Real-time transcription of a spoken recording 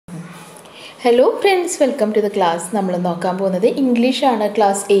Hello friends, welcome to the class. നമ്മൾ നോക്കാൻ പോകുന്നത് ഇംഗ്ലീഷ് ആണ്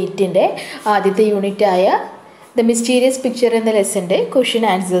ക്ലാസ് 8ന്റെ ആദ്യത്തെ യൂണിറ്റ് ആയ The Mysterious Picture എന്ന ലെസന്റെ ക്വസ്റ്റ്യൻ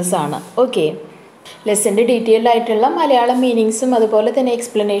ആൻസേഴ്സ് ആണ്. ഓക്കേ. ലെസന്റെ ഡീറ്റെയിൽഡ് ആയിട്ടുള്ള മലയാളം മീനിങ്സും അതുപോലെ തന്നെ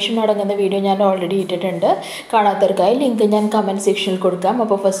എക്സ്പ്ലനേഷൻ അടങ്ങുന്ന വീഡിയോ ഞാൻ ഓൾറെഡി ഇട്ടിട്ടുണ്ട്. കാണാത്തവർക്കായി ലിങ്ക് ഞാൻ കമന്റ് സെക്ഷനിൽ കൊടുക്കാം.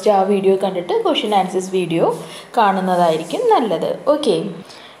 അപ്പോൾ ഫസ്റ്റ് ആ വീഡിയോ കണ്ടിട്ട് ക്വസ്റ്റ്യൻ ആൻസേഴ്സ് വീഡിയോ കാണുന്നതായിരിക്കും നല്ലത്. ഓക്കേ.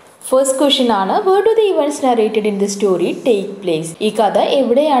 First question ആണ്, where do the events narrated in the story take place? ഈ കഥ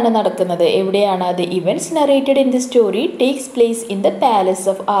എവിടെയാണ് നടക്കുന്നത്? എവിടെയാണ് the events narrated in the story takes place in the palace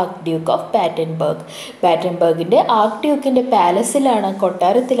of Archduke of Battenberg. ബാറ്റൻബർഗിന്റെ ആർക്ഡ്യൂക്കിന്റെ പാലസിലാണ്,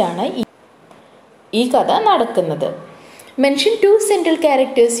 കൊട്ടാരത്തിലാണ് ഈ കഥ നടക്കുന്നത്. Mention two central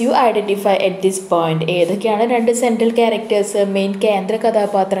characters you identify at this point. ഏതൊക്കെയാണ് രണ്ട് സെൻട്രൽ ക്യാരക്ടേഴ്സ്, മെയിൻ കേന്ദ്ര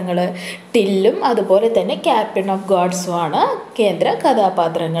കഥാപാത്രങ്ങൾ? ടില്ലും അതുപോലെ തന്നെ ക്യാപ്റ്റൻ ഓഫ് ഗാർഡ്സും ആണ് കേന്ദ്ര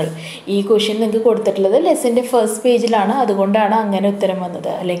കഥാപാത്രങ്ങൾ. ഈ ക്വസ്റ്റ്യൻ നിങ്ങൾക്ക് കൊടുത്തിട്ടുള്ളത് ലെസന്റെ ഫസ്റ്റ് പേജിലാണ്, അതുകൊണ്ടാണ് അങ്ങനെ ഉത്തരം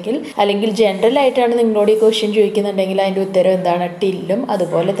വന്നത്. അല്ലെങ്കിൽ ജനറൽ ആയിട്ടാണ് നിങ്ങളോട് ഈ ക്വസ്റ്റ്യൻ ചോദിക്കുന്നുണ്ടെങ്കിൽ അതിൻ്റെ ഉത്തരം എന്താണ്? ടില്ലും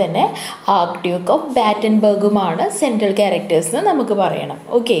അതുപോലെ തന്നെ ആർക്ഡ്യൂക്ക് ഓഫ് ബാറ്റൻബർഗുമാണ് സെൻട്രൽ ക്യാരക്ടേഴ്സ് എന്ന് നമുക്ക് പറയണം.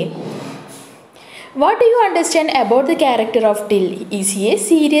 Okay. What do you understand about the character of Till? Is he a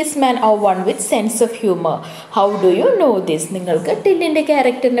serious man or one with sense of humor? How do you know this? നിങ്ങൾക്ക് ടില്ലിൻ്റെ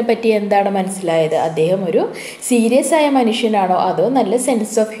ക്യാരക്ടറിനെ പറ്റി എന്താണ് മനസ്സിലായത്? അദ്ദേഹം ഒരു സീരിയസ് ആയ മനുഷ്യനാണോ അതോ നല്ല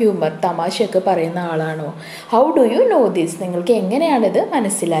സെൻസ് ഓഫ് ഹ്യൂമർ, തമാശയൊക്കെ പറയുന്ന ആളാണോ? How do you know this? നിങ്ങൾക്ക് എങ്ങനെയാണിത്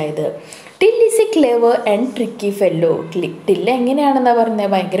മനസ്സിലായത്? Till is a clever and tricky fellow. Till എങ്ങനെയാണെന്നാണ് പറയുന്നത്?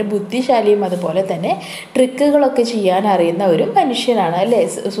 ഭയങ്കര ബുദ്ധിശാലിയും അതുപോലെ തന്നെ ട്രിക്കുകളൊക്കെ ചെയ്യാൻ അറിയുന്ന ഒരു മനുഷ്യനാണ് അല്ലേ?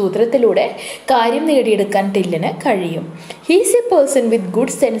 സൂത്രത്തിലൂടെ കാര്യം നേടിയെടുക്കാൻ ടില്ലിന് കഴിയും. He's A person with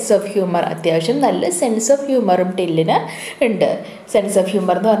good sense of humour. അത്യാവശ്യം നല്ല സെൻസ് ഓഫ് ഹ്യൂമറും ടില്ലിന് ഉണ്ട്. സെൻസ് ഓഫ്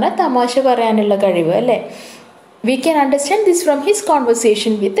ഹ്യൂമർ എന്ന് പറഞ്ഞാൽ തമാശ പറയാനുള്ള കഴിവ് അല്ലേ? We can understand this from his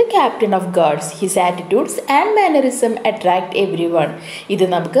conversation with the captain of guards. His attitudes and mannerism attract everyone. ഇത്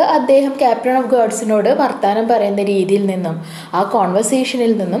നമുക്ക് അദ്ദേഹം ക്യാപ്റ്റൻ ഓഫ് ഗാർഡ്സിനോട് വർത്തമാനം പറയുന്ന രീതിയിൽ നിന്നും ആ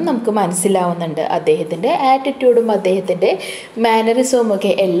കോൺവെർസേഷനിൽ നിന്നും നമുക്ക് മനസ്സിലാവുന്നുണ്ട്. അദ്ദേഹത്തിൻ്റെ ആറ്റിറ്റ്യൂഡും അദ്ദേഹത്തിൻ്റെ മാനറിസവും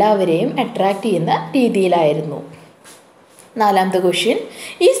ഒക്കെ എല്ലാവരെയും അട്രാക്റ്റ് ചെയ്യുന്ന രീതിയിലായിരുന്നു. നാലാമത്തെ question,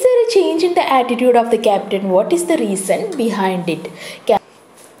 is there A change in the attitude of the captain? What is the reason behind it?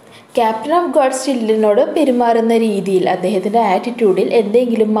 Captain of guards ടില്ലിനോട് പെരുമാറുന്ന രീതിയിൽ അദ്ദേഹത്തിൻ്റെ ആറ്റിറ്റ്യൂഡിൽ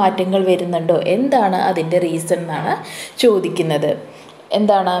എന്തെങ്കിലും മാറ്റങ്ങൾ വരുന്നുണ്ടോ? എന്താണ് അതിൻ്റെ റീസൺ എന്നാണ് ചോദിക്കുന്നത്.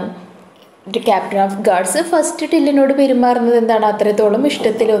 എന്താണ് ക്യാപ്റ്റൻ ഓഫ് ഗാർഡ്സ് ഫസ്റ്റ് ടില്ലിനോട് പെരുമാറുന്നത് എന്താണ്? അത്രത്തോളം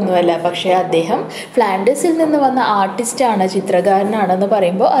ഇഷ്ടത്തിലൊന്നുമല്ല. പക്ഷേ അദ്ദേഹം ഫ്ലാൻഡേഴ്സിൽ നിന്ന് വന്ന ആർട്ടിസ്റ്റാണ്, ചിത്രകാരനാണെന്ന്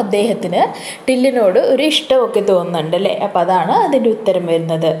പറയുമ്പോൾ അദ്ദേഹത്തിന് ടില്ലിനോട് ഒരു ഇഷ്ടമൊക്കെ തോന്നുന്നുണ്ട് അല്ലേ? അപ്പോൾ അതാണ് അതിൻ്റെ ഉത്തരം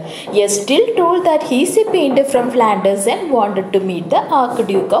വരുന്നത്. Yes, till told that he's A painter from Flanders and wanted to meet the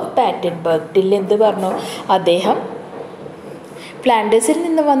ആർക്ഡ്യൂക്ക് of Battenberg. Till എന്ത് പറഞ്ഞു? അദ്ദേഹം ഫ്ലാൻഡേഴ്സിൽ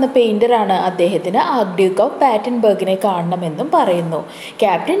നിന്ന് വന്ന പെയിൻറ്ററാണ്, അദ്ദേഹത്തിന് ആർക്ഡ്യൂക്ക് ഓഫ് ബാറ്റൻബർഗിനെ കാണണമെന്നും പറയുന്നു.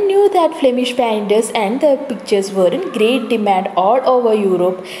 Captain knew that Flemish painters and the pictures were in great demand all over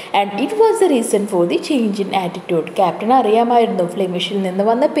Europe and it was the reason for the change in attitude. Captain അറിയാമായിരുന്നു ഫ്ലെമിഷിൽ നിന്ന്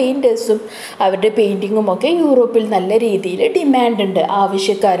വന്ന പെയിൻറ്റേഴ്സും അവരുടെ പെയിൻറ്റിങ്ങും ഒക്കെ യൂറോപ്പിൽ നല്ല രീതിയിൽ ഡിമാൻഡ് ഉണ്ട്,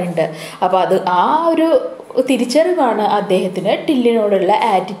 ആവശ്യക്കാരുണ്ട്. അപ്പോൾ അത് ആ ഒരു തിരിച്ചറിവാണ് അദ്ദേഹത്തിന് ടില്ലിനോടുള്ള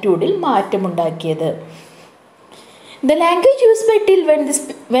ആറ്റിറ്റ്യൂഡിൽ മാറ്റമുണ്ടാക്കിയത്. The language used by Till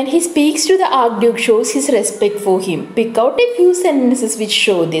when he speaks to the Archduke shows his respect for him. Pick out a few sentences which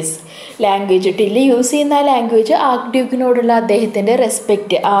show this. Language till use ചെയ്യുന്ന ലാംഗ്വേജ് ആർക്ഡ്യൂക്കിനോടുള്ള അദ്ദേഹത്തിൻ്റെ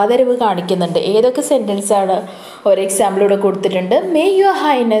റെസ്പെക്റ്റ്, ആദരവ് കാണിക്കുന്നുണ്ട്. ഏതൊക്കെ സെൻറ്റൻസ് ആണ്? ഒരു എക്സാമ്പിൾ ഇവിടെ കൊടുത്തിട്ടുണ്ട്. May your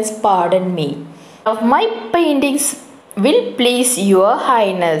highness pardon me of my paintings will please your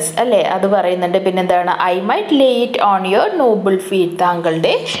highness അല്ലേ? അത് പറയുന്നുണ്ട്. പിന്നെന്താണ്? I might Leh it on your Noble feet.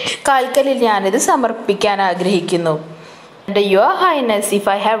 താങ്കളുടെ കാൽക്കലിൽ ഞാനിത് സമർപ്പിക്കാൻ ആഗ്രഹിക്കുന്നു. Your highness, if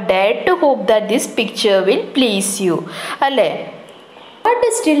I have ഡെയർഡ് to hope that this picture will please you അല്ലേ? What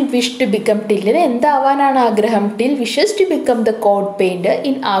does Till wish to become? ടില്ലിന് എന്താവാനാണ് ആഗ്രഹം? Till wishes to become the court painter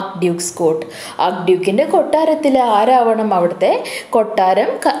in Archduke's court. ആർക്ഡ്യൂക്കിൻ്റെ കൊട്ടാരത്തിൽ ആരാവണം? അവിടുത്തെ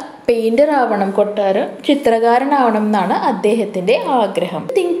കൊട്ടാരം painter ആവണം, കൊട്ടാരം ചിത്രകാരനാവണം എന്നാണ് അദ്ദേഹത്തിൻ്റെ ആഗ്രഹം.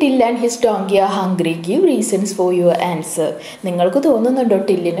 Think till and his donkey R hungry, give reasons for your answer. നിങ്ങൾക്ക് തോന്നുന്നുണ്ടോ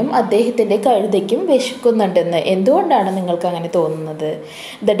ടില്ലിനും അദ്ദേഹത്തിൻ്റെ കഴുതയ്ക്കും വിശക്കുന്നുണ്ടെന്ന്? എന്തുകൊണ്ടാണ് നിങ്ങൾക്ക് അങ്ങനെ തോന്നുന്നത്?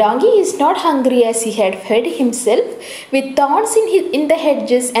 The donkey is not hungry as he had fed himself with thorns in the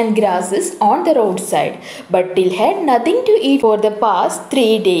hedges and grasses on the roadside, but Till had nothing to eat for the past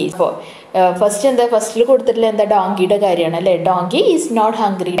 3 days. ഫസ്റ്റിൽ കൊടുത്തിട്ടുള്ള എന്താ? ഡോങ്കിയുടെ കാര്യമാണ് അല്ലേ? Donkey is not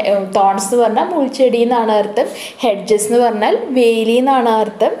hungry. Thorns എന്ന് പറഞ്ഞാൽ മുൾച്ചെടി എന്നാണ് അർത്ഥം. Hedges എന്ന് പറഞ്ഞാൽ വേലി എന്നാണ്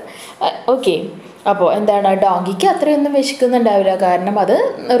അർത്ഥം. ഓക്കെ. അപ്പോൾ എന്താണ്, ഡോങ്കിക്ക് അത്രയൊന്നും വിശക്കുന്നുണ്ടാവില്ല. കാരണം അത്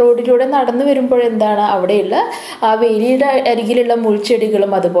റോഡിലൂടെ നടന്നു വരുമ്പോഴെന്താണ്, അവിടെയുള്ള ആ വേലിയുടെ അരികിലുള്ള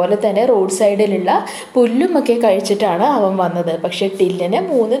മുൾച്ചെടികളും അതുപോലെ തന്നെ റോഡ് സൈഡിലുള്ള പുല്ലുമൊക്കെ കഴിച്ചിട്ടാണ് അവൻ വന്നത്. പക്ഷെ ടില്ലിന്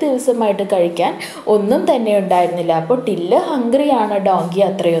 3 ദിവസമായിട്ട് കഴിക്കാൻ ഒന്നും തന്നെ ഉണ്ടായിരുന്നില്ല. അപ്പോൾ ടില്ല് ഹംഗ്രിയാണ്, ഡോങ്കി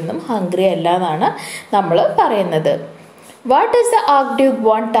അത്രയൊന്നും ഹംഗ്രി അല്ല എന്നാണ് നമ്മൾ പറയുന്നത്. What is the ആർക്ഡ്യൂക്ക്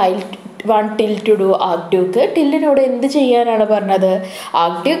want Till to do? ആർക്ഡ്യൂക്ക് ടില്ലിനോട് എന്ത് ചെയ്യാനാണ് പറഞ്ഞത്?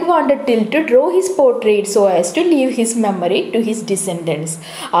 ആർക്ഡ്യൂക്ക് wanted Till to draw his portrait so as to leave his memory to his descendants.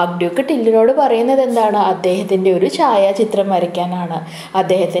 ആർക്ഡ്യൂക്ക് ടില്ലിനോട് പറയുന്നത് എന്താണ്? അദ്ദേഹത്തിൻ്റെ ഒരു ഛായാചിത്രം വരയ്ക്കാനാണ്.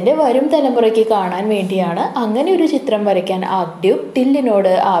 അദ്ദേഹത്തിൻ്റെ വരും തലമുറയ്ക്ക് കാണാൻ വേണ്ടിയാണ് അങ്ങനെ ഒരു ചിത്രം വരയ്ക്കാൻ ആർക്ഡ്യൂക്ക്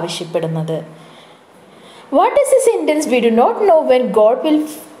ടില്ലിനോട് ആവശ്യപ്പെടുന്നത്. What is the sentence we do not know when God will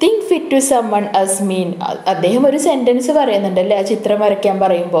think fit to someone us mean? അദ്ദേഹം ഒരു സെൻറ്റൻസ് പറയുന്നുണ്ട് അല്ലേ ആ ചിത്രം വരയ്ക്കാൻ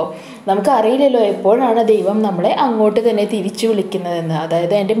പറയുമ്പോൾ. നമുക്കറിയില്ലല്ലോ എപ്പോഴാണ് ദൈവം നമ്മളെ അങ്ങോട്ട് തന്നെ തിരിച്ചു വിളിക്കുന്നതെന്ന്.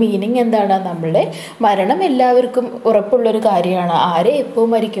 അതായത് അതിൻ്റെ മീനിങ് എന്താണ്? നമ്മളുടെ മരണം എല്ലാവർക്കും ഉറപ്പുള്ളൊരു കാര്യമാണ്. ആരെ എപ്പോൾ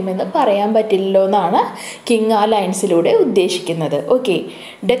മരിക്കുമെന്ന് പറയാൻ പറ്റില്ലല്ലോ എന്നാണ് കിങ് ആ ലൈൻസിലൂടെ ഉദ്ദേശിക്കുന്നത്. Okay,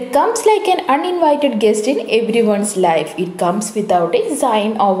 death comes like an uninvited guest in every once life. It comes without A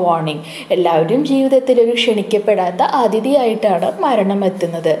sign or warning. എല്ലാവരും ജീവിതത്തിൽ ഒരു ക്ഷണിക്കപ്പെടാത്ത അതിഥിയായിട്ടാണ് മരണം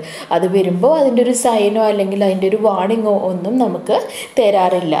എത്തുന്നത്. അത് വരുമ്പോൾ അതിൻ്റെ ഒരു സൈനോ അല്ലെങ്കിൽ അതിൻ്റെ ഒരു വാർണിങ്ങോ ഒന്നും നമുക്ക്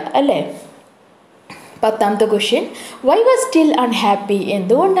തരാറില്ല അല്ലേ. 10ാമത്തെ question, why was till unhappy?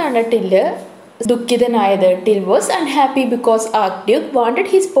 എന്തുകൊണ്ടാണ് till ദുഃഖിതനായത്? Till was unhappy because ആർക്ഡ്യൂക്ക്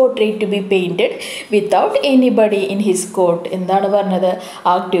wanted his portrait to B painted without anybody in his court. എന്താണ് പറഞ്ഞത്?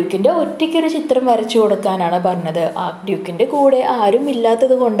 ആർക്ഡ്യൂക്കിൻ്റെ ഒറ്റയ്ക്കൊരു ചിത്രം വരച്ചു കൊടുക്കാനാണ് പറഞ്ഞത്. ആർക്ഡ്യൂക്കിൻ്റെ കൂടെ ആരും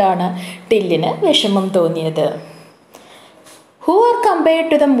ഇല്ലാത്തത് കൊണ്ടാണ് ടില്ലിന് വിഷമം തോന്നിയത്. Who are compared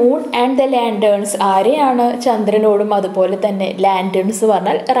to the moon and the lanterns? ആരെയാണ് ചന്ദ്രനോടും അതുപോലെ തന്നെ ലാൻഡേൺസ്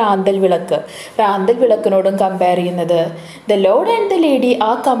പറഞ്ഞാൽ റാന്തൽ വിളക്ക്, റാന്തൽ വിളക്കിനോടും കമ്പയർ ചെയ്യുന്നത്? The Lord and the lady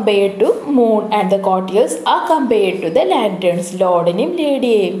R compared to moon and the courtiers R compared to the lanterns. ലോർഡിനെയും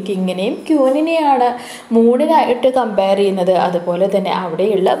ലേഡിയെയും കിങ്ങിനെയും ക്യൂനിനെയാണ് മൂണിനായിട്ട് compare ചെയ്യുന്നത്. അതുപോലെ തന്നെ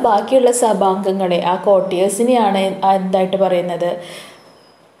അവിടെയുള്ള ബാക്കിയുള്ള സഭാംഗങ്ങളെ ആ കോർട്ടിയേഴ്സിനെയാണ് എന്തായിട്ട് പറയുന്നത്?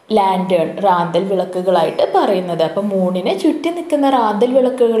 ലാൻഡേൺ, റാന്തൽ വിളക്കുകളായിട്ട് പറയുന്നത്. അപ്പം മൂണിനെ ചുറ്റി നിൽക്കുന്ന റാന്തൽ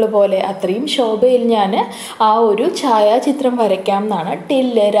വിളക്കുകൾ പോലെ അത്രയും ശോഭയിൽ ഞാൻ ആ ഒരു ഛായാചിത്രം വരയ്ക്കാം എന്നാണ്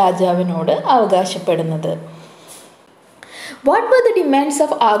ടില്ല് രാജാവിനോട് അവകാശപ്പെടുന്നത്. What were the demands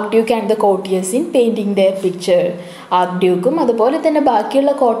of ആർക്ഡ്യൂക്ക് and the courtiers in painting there picture? ആർക്ഡ്യൂക്കും അതുപോലെ തന്നെ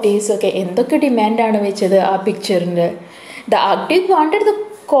ബാക്കിയുള്ള കോർട്ടിയേഴ്സൊക്കെ എന്തൊക്കെ ഡിമാൻഡാണ് വെച്ചത് ആ പിക്ചറിൻ്റെ? ദ ആർക്ഡ്യൂക്ക് വാണ്ടഡ് ദ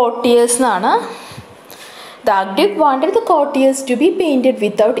കോർട്ടിയേഴ്സ് എന്നാണ്. The archduke wanted the courtiers to be painted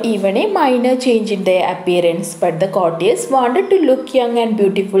without even a minor change in their appearance, but the courtiers wanted to look young and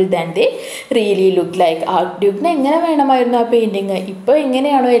beautiful than they really looked like. ആർക്ഡ്യൂക്കിന് എങ്ങനെ വേണമായിരുന്നു ആ painting? ഇപ്പോൾ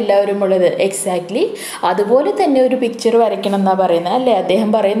എങ്ങനെയാണോ എല്ലാവരും ഉള്ളത് exactly അതുപോലെ തന്നെ ഒരു പിക്ചർ വരയ്ക്കണം എന്നാണ് പറയുന്നത് അല്ലേ.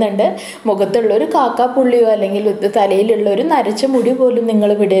 അദ്ദേഹം പറയുന്നുണ്ട്, മുഖത്തുള്ളൊരു കാക്കാപ്പുള്ളിയോ അല്ലെങ്കിൽ തലയിലുള്ള ഒരു നരച്ച മുടി പോലും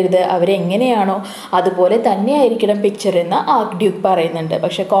നിങ്ങൾ വിടരുത്, അവരെങ്ങനെയാണോ അതുപോലെ തന്നെ ആയിരിക്കണം പിക്ചർ എന്ന് ആർക്ഡ്യൂക്ക് പറയുന്നുണ്ട്.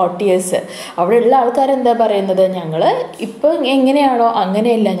 പക്ഷേ കോർട്ടിയേഴ്സ്, അവിടെയുള്ള ആൾക്കാരെന്താ പറയുന്നത്? ഞങ്ങൾ ഇപ്പോൾ എങ്ങനെയാണോ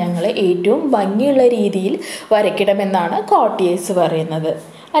അങ്ങനെയല്ല, ഞങ്ങൾ ഏറ്റവും ഭംഗിയുള്ള രീതിയിൽ വരയ്ക്കണമെന്നാണ് കോർട്ടിയേഴ്സ് പറയുന്നത്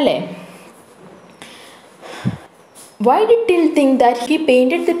അല്ലേ. Why did Till think that he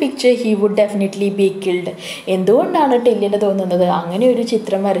painted the picture he would definitely be killed? എന്തുകൊണ്ടാണ് ടില്ലിന് തോന്നുന്നത് അങ്ങനെ ഒരു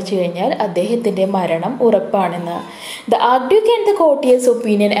ചിത്രം വരച്ചു കഴിഞ്ഞാൽ അദ്ദേഹത്തിൻ്റെ മരണം ഉറപ്പാണെന്ന്? The Archduke and the courtiers'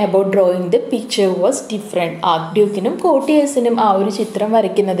 opinion about drawing the picture was different. ആർക്ഡ്യൂക്കിനും കോർട്ടിയേഴ്സിനും ആ ഒരു ചിത്രം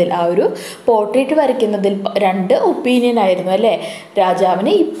വരയ്ക്കുന്നതിൽ, ആ ഒരു പോർട്രേറ്റ് വരയ്ക്കുന്നതിൽ 2 ഒപ്പീനിയൻ ആയിരുന്നു അല്ലേ.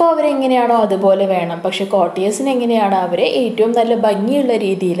 രാജാവിന് ഇപ്പോൾ അവരെങ്ങനെയാണോ അതുപോലെ വേണം, പക്ഷെ കോർട്ടിയേഴ്സിന് എങ്ങനെയാണ്? അവരെ ഏറ്റവും നല്ല ഭംഗിയുള്ള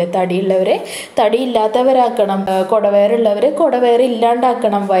രീതിയിൽ, തടിയുള്ളവരെ തടിയില്ലാത്തവരാക്കണം, കൊടവേറുള്ളവരെ കൊടവേറ്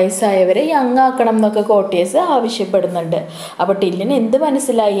ഇല്ലാണ്ടാക്കണം, വയസ്സായവരെ യങ് ആക്കണം എന്നൊക്കെ കോർട്ടിയേഴ്സ് ആവശ്യപ്പെടുന്നുണ്ട്. അപ്പോൾ ടില്ലിന് എന്ത്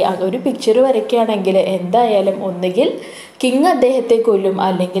മനസ്സിലായി? ഒരു പിക്ചർ വരയ്ക്കുകയാണെങ്കിൽ എന്തായാലും ഒന്നുകിൽ കിങ് അദ്ദേഹത്തെ കൊല്ലും,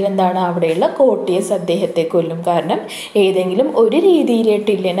 അല്ലെങ്കിൽ എന്താണ് അവിടെയുള്ള കോർട്ടിയേഴ്സ് അദ്ദേഹത്തെ കൊല്ലും. കാരണം ഏതെങ്കിലും ഒരു രീതിയിലേ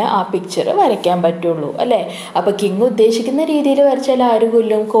ടില്ലിന് ആ പിക്ചർ വരയ്ക്കാൻ പറ്റുള്ളൂ അല്ലേ. അപ്പോൾ കിങ് ഉദ്ദേശിക്കുന്ന രീതിയിൽ വരച്ചാൽ ആര്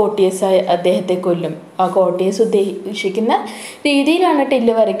കൊല്ലും? കോർട്ടിയേഴ്സ് അദ്ദേഹത്തെ കൊല്ലും. ആ കോർട്ടിയേഴ്സ് ഉദ്ദേശിക്കുന്ന രീതിയിലാണ്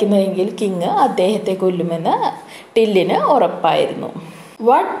ടില്ല് വരയ്ക്കുന്നതെങ്കിൽ കിങ് അദ്ദേഹത്തെ കൊല്ലുമെന്ന് ടില്ലിന് ഉറപ്പായിരുന്നു.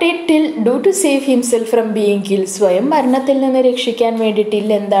 What did till do to save himself from being kill? സ്വയം മരണത്തിൽ നിന്ന് രക്ഷിക്കാൻ വേണ്ടി ടിൽ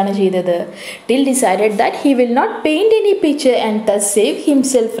എന്താണ് ചെയ്തത്? Till decided that he will not paint any picture and thus save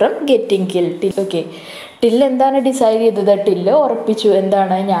himself from getting kill. Okay, till എന്താണ് ഡിസൈഡ് ചെയ്തത്? ടില്ല് ഉറപ്പിച്ചു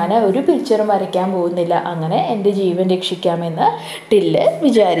എന്താണ്, ഞാൻ ഒരു പിക്ചറും വരയ്ക്കാൻ പോകുന്നില്ല, അങ്ങനെ എൻ്റെ ജീവൻ രക്ഷിക്കാമെന്ന് ടില്ല്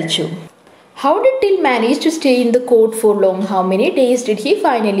വിചാരിച്ചു. How did Till manage to stay in the court for long? How many days did he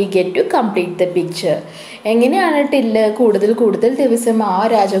finally get to complete the picture? എങ്ങനെയാണ് ടില്ല് കൂടുതൽ ദിവസം ആ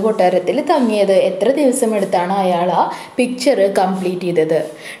രാജകൊട്ടാരത്തിൽ തങ്ങിയത്? എത്ര ദിവസം എടുത്താണ് അയാൾ ആ പിക്ചർ കംപ്ലീറ്റ് ചെയ്തത്?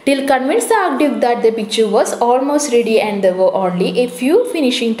 Till convince the ആർക്ഡ്യൂക്ക് that the picture was almost ready and there were only A few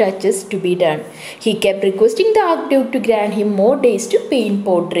finishing touches to be done. He kept requesting the ആർക്ഡ്യൂക്ക് to grant him more days to paint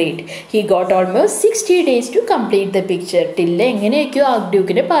portrait. He got almost 60 days to complete the picture. Till എങ്ങനെയൊക്കെയോ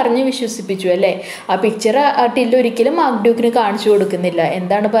ആർക്ഡ്യൂക്കിനെ പറഞ്ഞ് വിശ്വസിപ്പിച്ചു അല്ലേ? ആ picture till ഒരിക്കലും ആർക്ഡ്യൂക്കിന് കാണിച്ചു കൊടുക്കുന്നില്ല.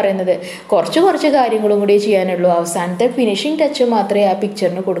 എന്താണ് പറയുന്നത്? കുറച്ച് കാര്യങ്ങളും കൂടി ചെയ്യാനുള്ളൂ, അവസാനത്തെ ഫിനിഷിംഗ് ടച്ച് മാത്രമേ ആ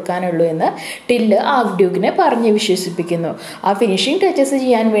പിക്ചറിന് കൊടുക്കാനുള്ളൂ എന്ന് ടില്ല് ആർക്ഡ്യൂക്കിനെ പറഞ്ഞ് വിശ്വസിപ്പിക്കുന്നു. ആ ഫിനിഷിംഗ് ടച്ചസ്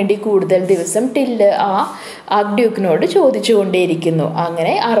ചെയ്യാൻ വേണ്ടി കൂടുതൽ ദിവസം ടില്ല് ആ ആർക്ഡ്യൂക്കിനോട് ചോദിച്ചുകൊണ്ടേയിരിക്കുന്നു.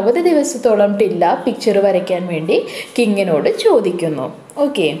 അങ്ങനെ 60 ദിവസത്തോളം ടില്ല പിക്ചർ വരയ്ക്കാൻ വേണ്ടി കിങ്ങിനോട് ചോദിക്കുന്നു.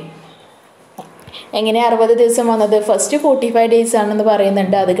 ഓക്കെ, എങ്ങനെ 60 ദിവസം വന്നത്? ഫസ്റ്റ് 45 days ആണെന്ന്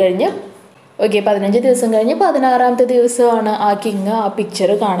പറയുന്നുണ്ട്. അത് കഴിഞ്ഞ് 15 ദിവസം കഴിഞ്ഞ് 16ാമത്തെ ദിവസമാണ് ആ കിങ് ആ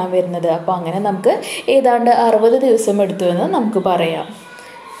പിക്ചർ കാണാൻ വരുന്നത്. അപ്പോൾ അങ്ങനെ നമുക്ക് ഏതാണ്ട് 60 ദിവസം എടുത്തു എന്ന് നമുക്ക് പറയാം.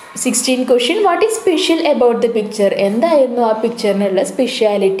 16 question. What is special about the picture? എന്തായിരുന്നു ആ പിക്ചറിനുള്ള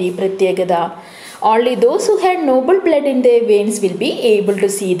സ്പെഷ്യാലിറ്റി, പ്രത്യേകത? Only those who had noble blood in their veins will be able to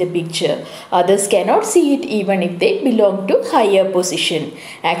see the picture. Others cannot see it even if they belong to higher position.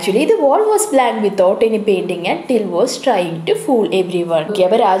 Actually, the wall was blank without any painting and Till was trying to fool everyone.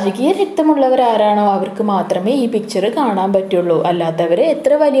 അപ്പോൾ രാജകീയ രക്തമുള്ളവർ ആരാണോ അവർക്ക് മാത്രമേ ഈ picture കാണാൻ പറ്റുള്ളൂ. അല്ലാത്തവർ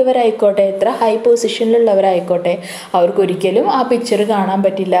എത്ര വലിയവരായിക്കോട്ടെ, എത്ര ഹൈ പൊസിഷനിലുള്ളവരായിക്കോട്ടെ, അവർക്കൊരിക്കലും ആ പിക്ചർ കാണാൻ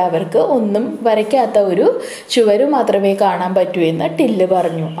പറ്റില്ല. അവർക്ക് ഒന്നും വരയ്ക്കാത്ത ഒരു ചുവര് മാത്രമേ കാണാൻ പറ്റൂ എന്ന് ടില്ല്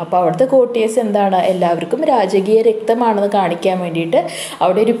പറഞ്ഞു. അപ്പോൾ അവിടുത്തെ കോർട്ടിയേഴ്സ് എന്താണ്, എല്ലാവർക്കും രാജകീയ രക്തമാണെന്ന് കാണിക്കാൻ വേണ്ടിയിട്ട്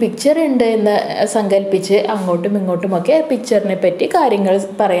അവിടെ ഒരു പിക്ചർ ഉണ്ട് എന്ന് സങ്കല്പിച്ച് അങ്ങോട്ടും ഇങ്ങോട്ടുമൊക്കെ പിക്ചറിനെ പറ്റി കാര്യങ്ങൾ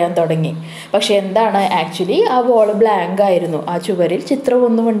പറയാൻ തുടങ്ങി. പക്ഷെ എന്താണ്, ആക്ച്വലി ആ വോൾ ബ്ലാങ്ക് ആയിരുന്നു. ആ ചുവരിൽ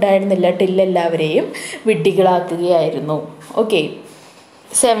ചിത്രമൊന്നും ഉണ്ടായിരുന്നില്ല. ടില്ല് എല്ലാവരെയും വിഡ്ഢികളാക്കുകയായിരുന്നു. Okay,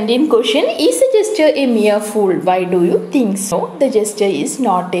 17 question. Is the jester a mere fool? Why do you think so? The jester is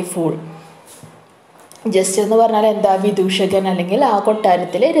not a fool. Jester എന്ന് പറഞ്ഞാൽ എന്താ? വിദൂഷകൻ അല്ലെങ്കിൽ ആ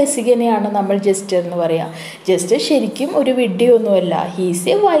കൊട്ടാരത്തിലെ രസികനെയാണ് നമ്മൾ ജസ്റ്റർ എന്ന് പറയാം. ജസ്റ്റർ ശരിക്കും ഒരു വിഡ്ഢിയൊന്നുമല്ല. He's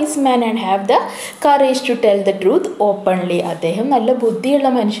A vice man and have the courage to tell the truth openly. അദ്ദേഹം നല്ല ബുദ്ധിയുള്ള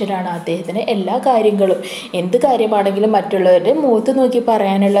മനുഷ്യനാണ്. അദ്ദേഹത്തിന് എല്ലാ കാര്യങ്ങളും, എന്ത് കാര്യമാണെങ്കിലും മറ്റുള്ളവരുടെ മുഖത്ത് നോക്കി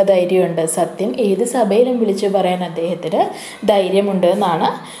പറയാനുള്ള ധൈര്യമുണ്ട്. സത്യം ഏത് സഭയിലും വിളിച്ച് പറയാൻ അദ്ദേഹത്തിന് ധൈര്യമുണ്ട് എന്നാണ്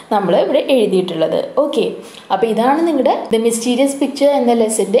നമ്മൾ ഇവിടെ എഴുതിയിട്ടുള്ളത്. ഓക്കെ, അപ്പോൾ ഇതാണ് നിങ്ങളുടെ ദ മിസ്റ്റീരിയസ് പിക്ചർ എന്ന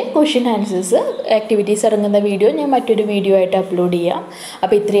ലെസൻ്റെ ക്വസ്റ്റ്യൻ ആൻസേഴ്സ് ആക്ടിവിറ്റീസ് ഇറങ്ങുന്ന വീഡിയോ ഞാൻ മറ്റൊരു വീഡിയോ ആയിട്ട് അപ്ലോഡ് ചെയ്യാം.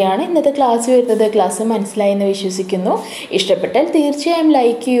 അപ്പോൾ ഇത്രയാണ് ഇന്നത്തെ ക്ലാസ് വരുന്നത്. ക്ലാസ് മനസ്സിലായെന്ന് വിശ്വസിക്കുന്നു. ഇഷ്ടപ്പെട്ടാൽ തീർച്ചയായും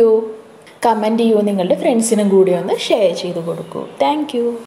ലൈക്ക് ചെയ്യൂ, കമൻറ്റ് ചെയ്യൂ, നിങ്ങളുടെ ഫ്രണ്ട്സിനും കൂടി ഒന്ന് ഷെയർ ചെയ്ത് കൊടുക്കൂ. താങ്ക്